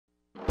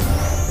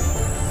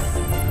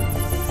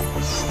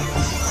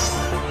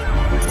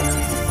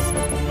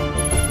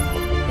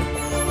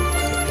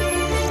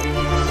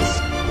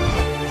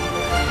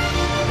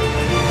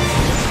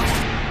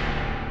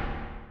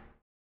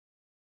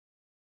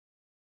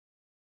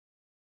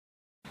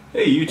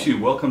Hey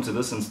YouTube, welcome to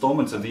this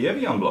installment of the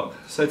Evian blog.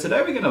 So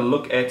today we're going to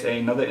look at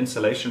another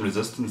insulation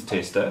resistance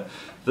tester.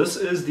 This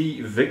is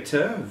the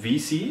Victor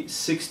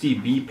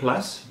VC60b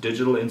Plus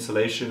digital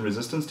insulation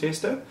resistance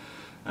tester.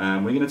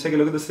 We're going to take a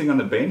look at this thing on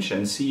the bench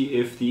and see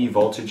if the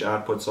voltage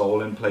outputs are all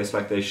in place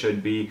like they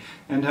should be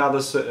and how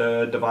this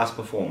device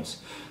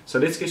performs. So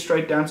let's get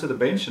straight down to the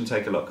bench and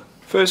take a look.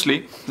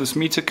 Firstly, this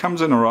meter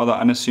comes in a rather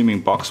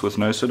unassuming box with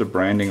no sort of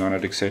branding on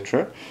it,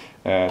 etc.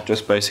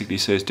 Just basically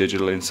says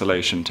digital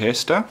insulation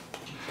tester.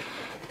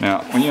 Now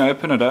when you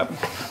open it up,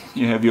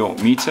 you have your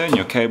meter and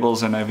your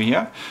cables in over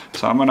here.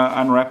 So I'm going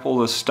to unwrap all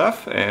this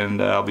stuff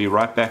and I'll be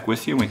right back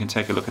with you and we can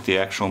take a look at the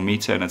actual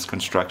meter and its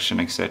construction,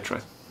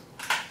 etc.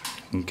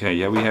 Okay,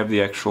 yeah, we have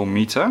the actual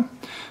meter.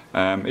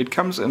 It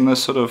comes in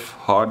this sort of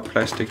hard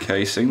plastic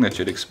casing that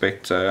you'd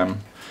expect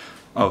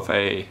of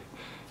a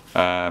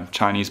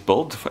Chinese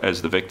build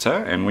as the Victor,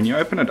 and when you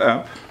open it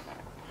up,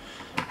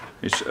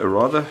 it's a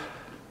rather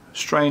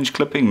strange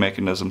clipping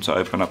mechanism to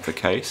open up the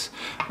case,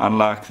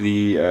 unlike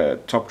the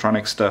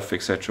Toptronic stuff,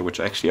 etc., which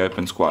actually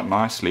opens quite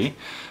nicely.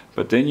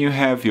 But then you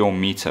have your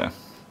meter.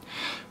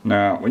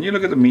 Now when you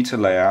look at the meter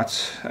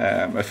layout,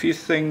 a few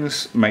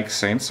things make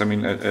sense. I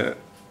mean,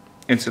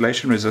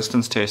 insulation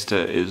resistance tester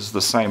is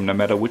the same no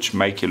matter which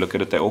make you look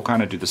at it. They all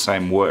kind of do the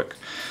same work.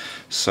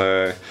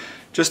 So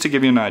just to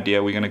give you an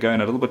idea, we're going to go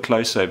in a little bit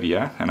closer over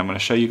here and I'm going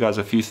to show you guys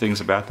a few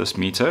things about this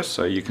meter,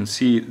 so you can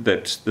see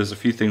that there's a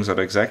few things that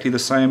are exactly the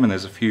same and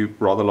there's a few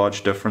rather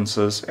large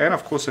differences, and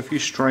of course a few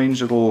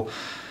strange little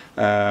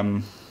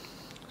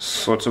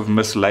sort of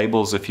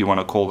mislabels, if you want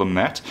to call them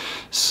that.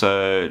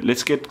 So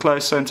let's get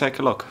closer and take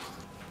a look.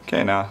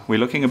 Okay, now we're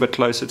looking a bit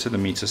closer to the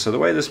meter. So the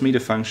way this meter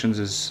functions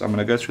is, I'm going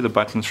to go through the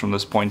buttons from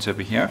this point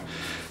over here.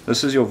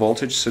 This is your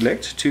voltage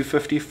select,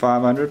 250,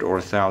 500 or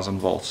 1000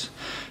 volts.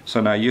 So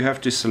now you have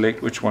to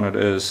select which one it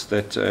is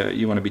that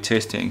you want to be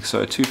testing.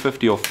 So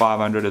 250 or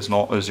 500 is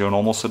your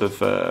normal sort of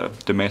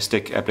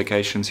domestic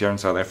applications here in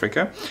South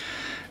Africa.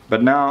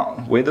 But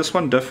now, where this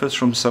one differs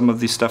from some of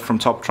the stuff from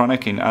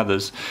Toptronic and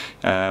others,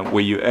 where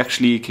you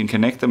actually can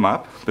connect them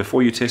up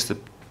before you test it,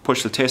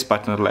 push the test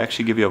button, it'll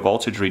actually give you a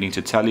voltage reading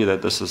to tell you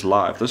that this is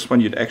live. This one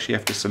you'd actually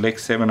have to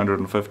select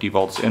 750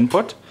 volts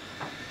input.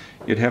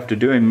 You'd have to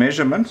do a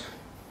measurement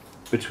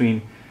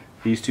between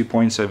these 2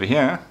 points over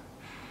here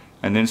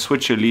and then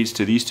switch your leads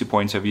to these 2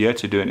 points over here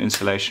to do an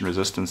insulation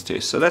resistance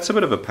test. So that's a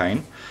bit of a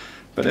pain,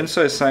 but in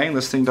so saying,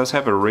 this thing does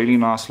have a really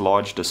nice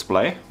large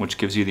display which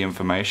gives you the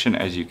information,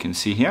 as you can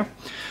see here.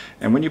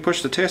 And when you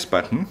push the test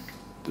button,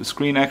 the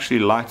screen actually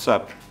lights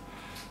up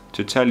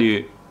to tell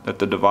you that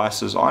the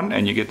device is on,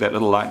 and you get that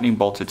little lightning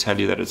bolt to tell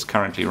you that it's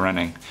currently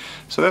running.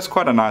 So that's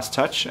quite a nice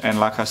touch, and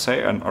like I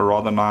say, a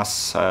rather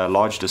nice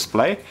large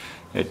display.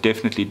 It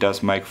definitely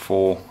does make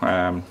for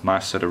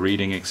nice sort of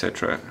reading,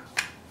 etc.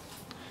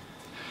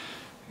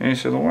 Okay,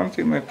 so the one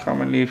thing that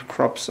commonly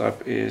crops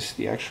up is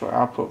the actual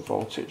output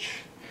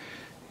voltage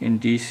in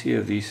DC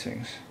of these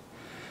things.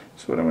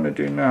 So what I'm going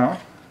to do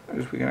now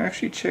is we can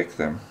actually check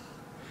them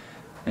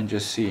and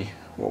just see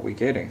what we're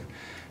getting.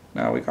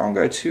 Now we can't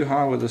go too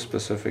high with the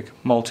specific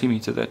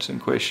multimeter that's in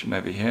question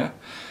over here.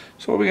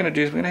 So what we're going to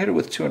do is we're going to hit it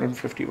with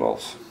 250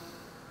 volts.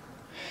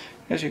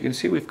 As you can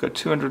see, we've got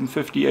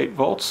 258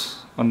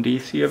 volts on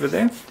DC over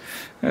there.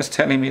 That's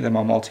telling me that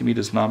my multimeter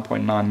is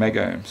 9.9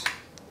 mega ohms.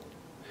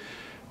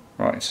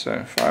 Right,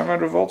 so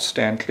 500 volts,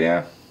 stand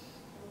clear.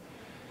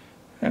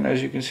 And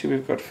as you can see,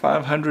 we've got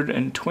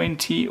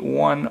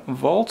 521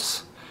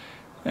 volts.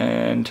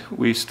 And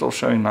we're still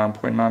showing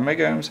 9.9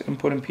 mega ohms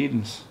input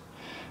impedance.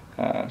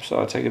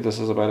 So I take it this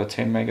is about a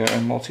 10 mega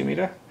ohm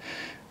multimeter.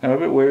 I'm a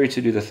bit wary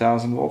to do the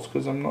 1000 volts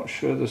because I'm not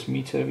sure this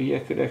meter over here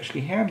could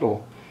actually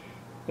handle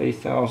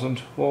 1000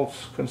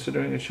 volts,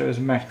 considering it shows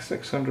max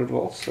 600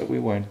 volts, so we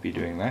won't be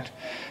doing that.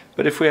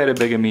 But if we had a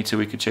bigger meter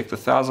we could check the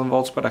 1000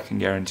 volts, but I can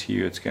guarantee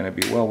you it's going to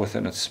be well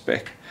within its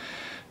spec.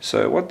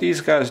 So what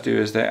these guys do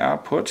is they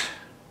output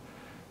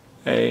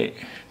a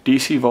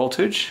DC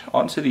voltage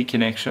onto the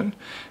connection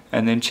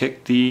and then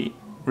check the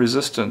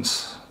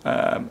resistance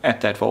at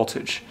that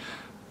voltage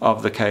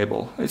of the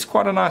cable. It's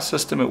quite a nice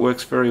system, it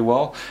works very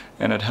well,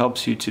 and it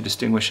helps you to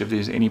distinguish if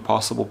there's any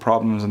possible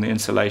problems in the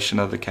insulation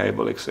of the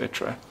cable,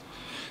 etc.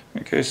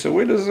 Okay, so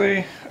where does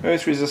a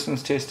earth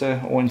resistance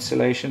tester or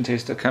insulation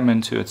tester come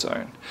into its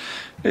own?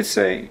 Let's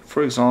say,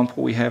 for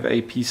example, we have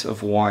a piece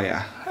of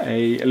wire,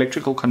 a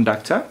electrical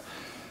conductor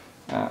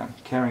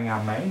carrying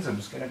our mains. I'm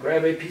just going to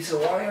grab a piece of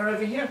wire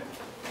over here.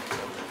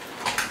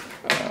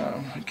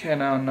 Okay,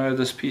 now I know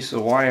this piece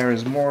of wire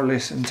is more or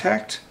less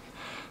intact.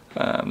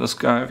 This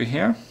guy over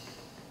here.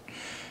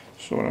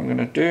 So what I'm going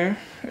to do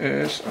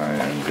is I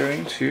am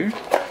going to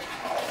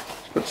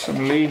put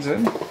some leads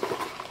in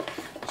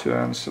to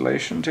our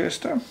insulation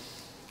tester.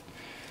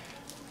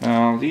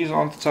 Now these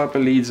aren't the type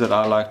of leads that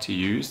I like to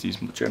use, these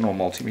general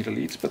multimeter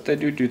leads, but they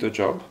do the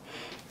job.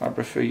 I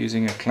prefer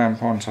using a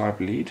clamp-on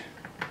type lead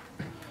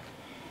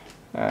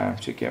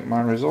to get my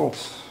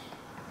results.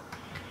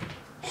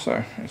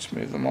 So let's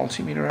move the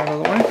multimeter out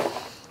of the way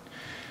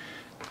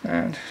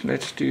and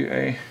let's do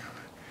a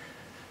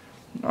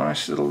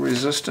nice little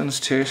resistance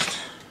test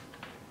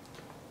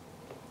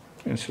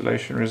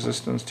insulation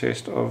resistance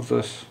test of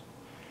this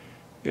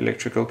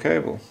electrical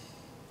cable.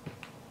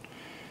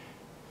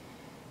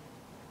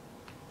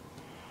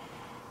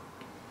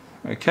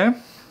 Okay,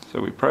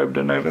 so we probed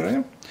in over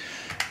there.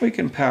 We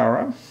can power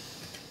up,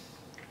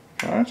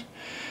 right?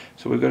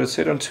 So we've got it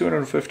set on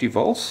 250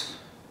 volts.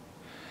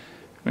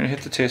 I'm going to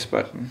hit the test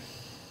button.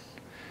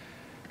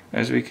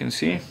 As we can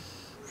see,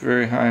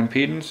 very high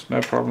impedance,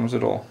 no problems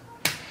at all.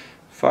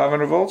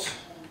 500 volts,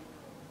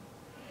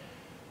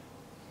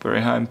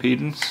 very high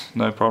impedance,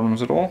 no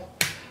problems at all.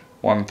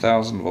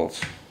 1000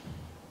 volts.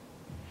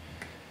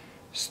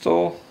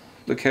 Still,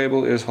 the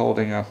cable is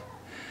holding up.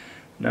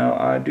 Now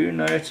I do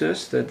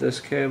notice that this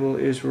cable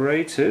is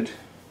rated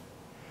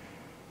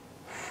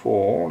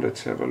for,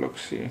 let's have a look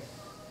see.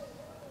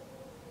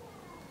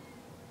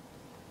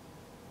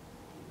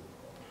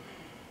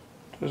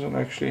 Doesn't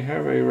actually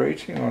have a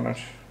rating on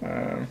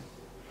it.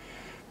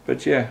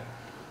 But yeah,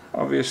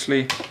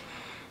 obviously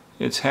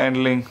it's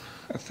handling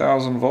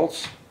 1000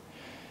 volts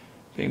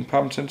being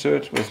pumped into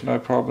it with no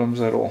problems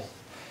at all.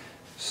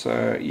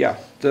 So yeah,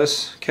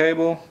 this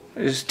cable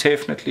is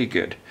definitely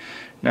good.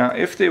 Now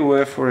if there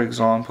were, for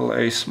example,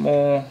 a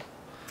small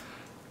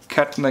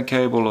cut in the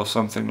cable or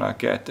something like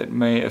that that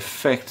may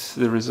affect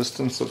the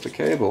resistance of the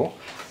cable,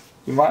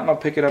 you might not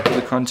pick it up with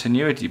the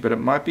continuity, but it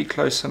might be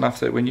close enough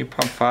that when you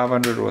pump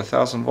 500 or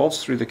 1000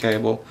 volts through the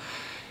cable,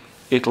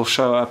 it'll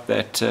show up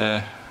that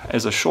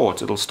as a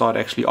short, it'll start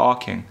actually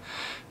arcing.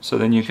 So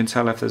then you can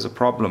tell if there's a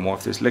problem or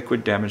if there's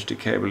liquid damage to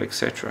cable,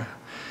 etc.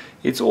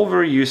 It's all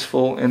very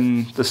useful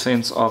in the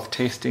sense of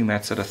testing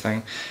that sort of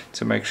thing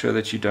to make sure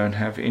that you don't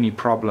have any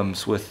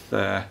problems with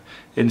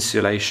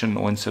insulation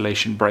or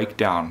insulation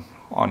breakdown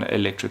on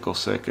electrical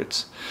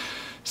circuits.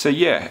 So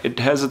yeah, it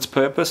has its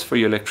purpose for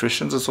your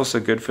electricians. It's also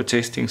good for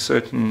testing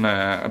certain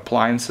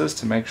appliances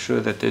to make sure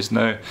that there's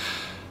no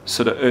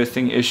sort of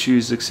earthing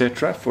issues,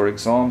 etc. For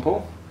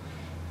example,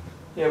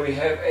 here we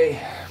have a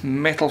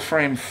metal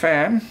frame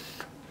fan.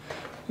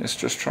 Let's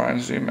just try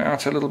and zoom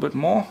out a little bit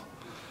more.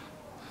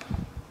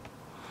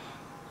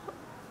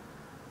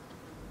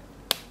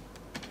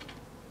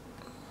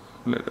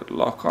 Let it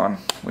lock on.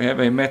 We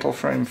have a metal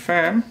frame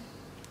fan.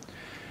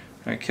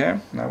 Okay,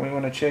 now we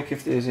want to check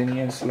if there's any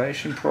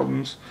insulation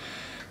problems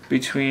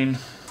between,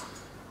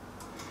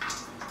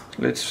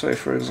 let's say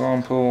for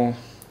example,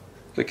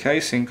 the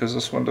casing, because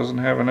this one doesn't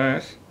have an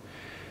earth,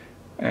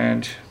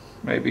 and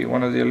maybe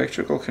one of the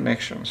electrical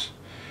connections.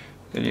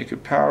 Then you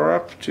could power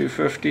up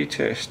 250,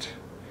 test.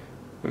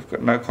 We've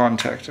got no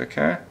contact,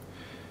 okay?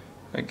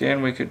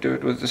 Again, we could do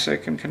it with the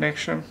second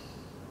connection.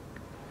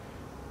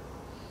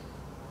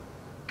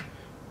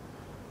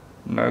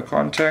 No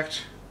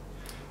contact.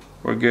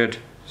 We're good.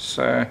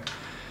 So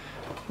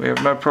we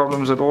have no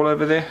problems at all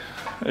over there.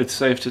 It's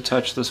safe to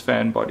touch this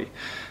fan body.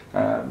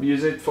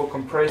 Use it for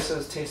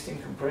compressors,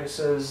 testing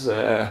compressors,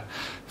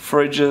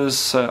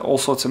 fridges, all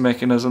sorts of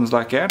mechanisms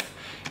like that.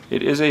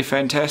 It is a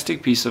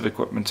fantastic piece of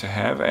equipment to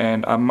have,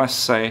 and I must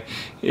say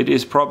it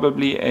is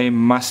probably a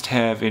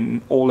must-have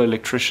in all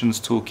electricians'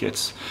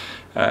 toolkits.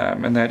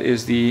 And that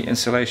is the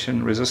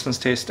insulation resistance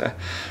tester.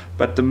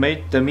 But the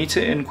meter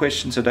in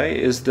question today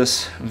is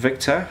this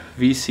Victor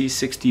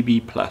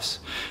VC60b Plus.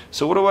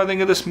 So what do I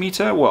think of this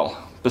meter?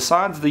 Well,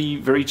 besides the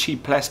very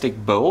cheap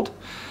plastic build,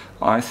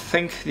 I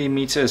think the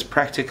meter is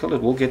practical.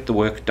 It will get the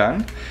work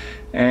done,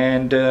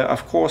 and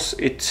of course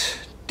it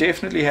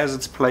definitely has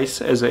its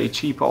place as a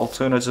cheap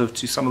alternative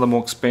to some of the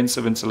more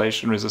expensive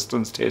insulation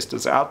resistance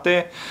testers out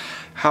there.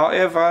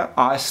 However,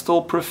 I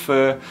still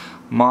prefer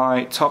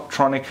my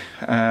Toptronic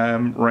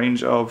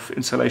range of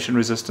insulation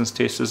resistance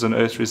testers and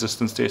earth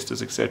resistance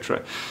testers,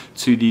 etc.,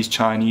 to these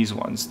Chinese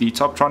ones. The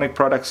Toptronic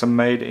products are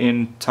made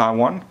in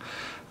Taiwan,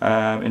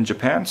 in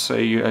Japan, so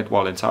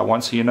in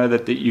Taiwan, so you know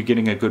that you're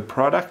getting a good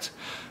product,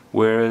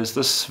 whereas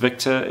this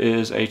Victor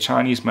is a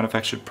Chinese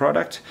manufactured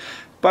product.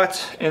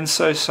 But in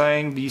so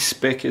saying, the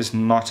spec is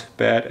not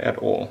bad at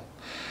all.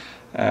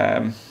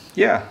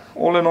 Yeah,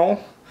 all in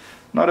all,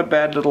 not a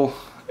bad little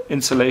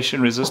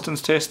insulation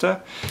resistance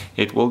tester.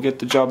 It will get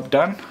the job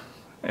done,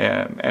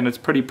 and it's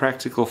pretty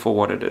practical for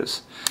what it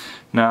is.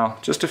 Now,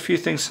 just a few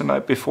things to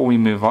note before we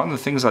move on. The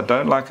things I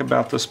don't like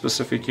about this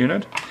specific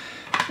unit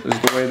is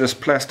the way this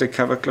plastic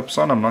cover clips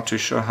on. I'm not too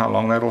sure how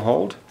long that'll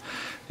hold.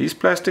 These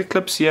plastic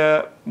clips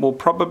here will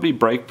probably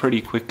break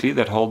pretty quickly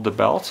that hold the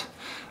belt.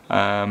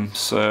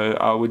 So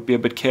I would be a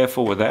bit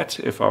careful with that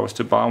if I was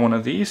to buy one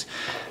of these.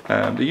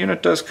 The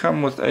unit does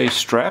come with a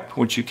strap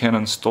which you can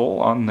install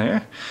on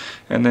there.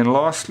 And then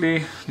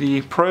lastly,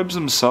 the probes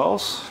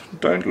themselves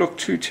don't look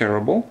too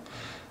terrible.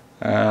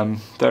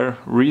 They're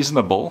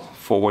reasonable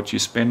for what you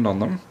spend on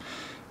them.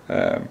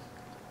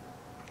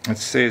 It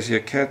says here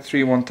Cat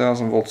 3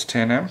 1000 volts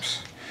 10 amps.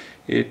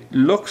 It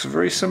looks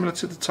very similar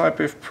to the type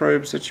of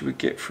probes that you would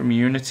get from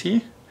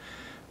Unity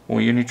or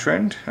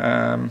Unitrend.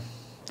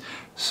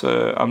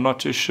 So I'm not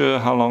too sure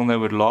how long they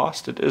would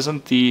last. It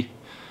isn't the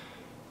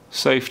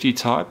safety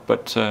type,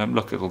 but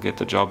look, it'll get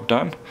the job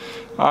done.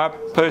 I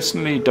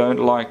personally don't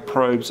like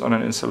probes on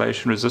an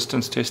insulation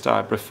resistance tester.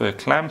 I prefer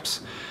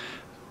clamps,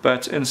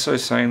 but in so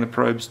saying, the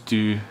probes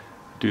do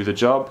do the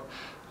job.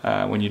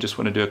 When you just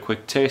want to do a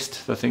quick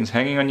test, the thing's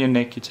hanging on your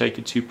neck, you take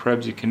your 2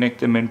 probes, you connect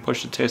them in,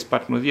 push the test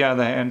button with the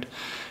other hand,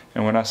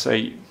 and when I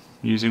say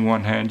using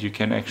one hand, you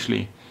can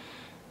actually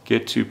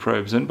get 2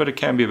 probes in, but it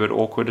can be a bit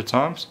awkward at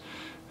times,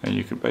 and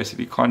you can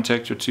basically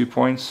contact your 2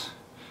 points,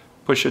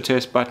 push your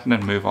test button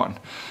and move on.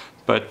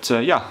 But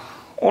yeah,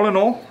 all in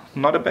all,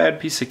 not a bad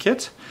piece of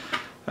kit.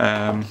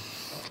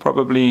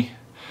 Probably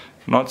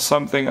not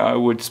something I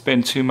would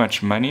spend too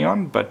much money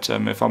on, but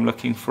if I'm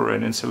looking for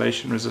an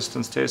insulation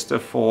resistance tester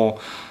for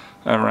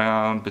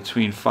around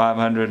between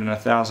 500 and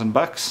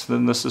 $1,000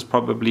 then this is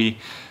probably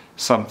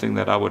something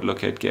that I would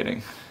look at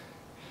getting.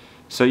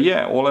 So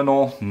yeah, all in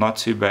all, not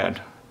too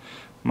bad.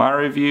 My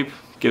review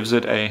gives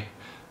it a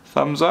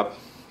thumbs up,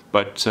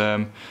 but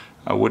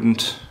I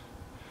wouldn't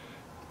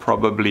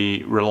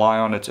probably rely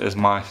on it as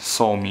my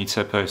sole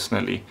meter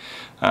personally.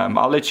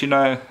 I'll let you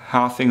know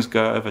how things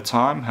go over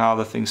time, how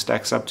the thing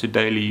stacks up to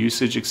daily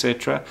usage,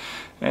 etc.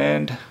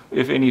 and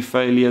if any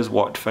failures,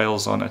 what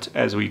fails on it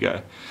as we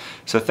go.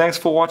 So thanks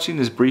for watching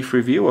this brief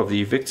review of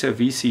the Victor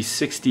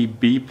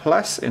VC60b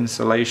Plus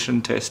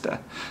insulation tester.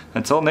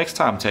 Until next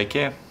time, take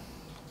care.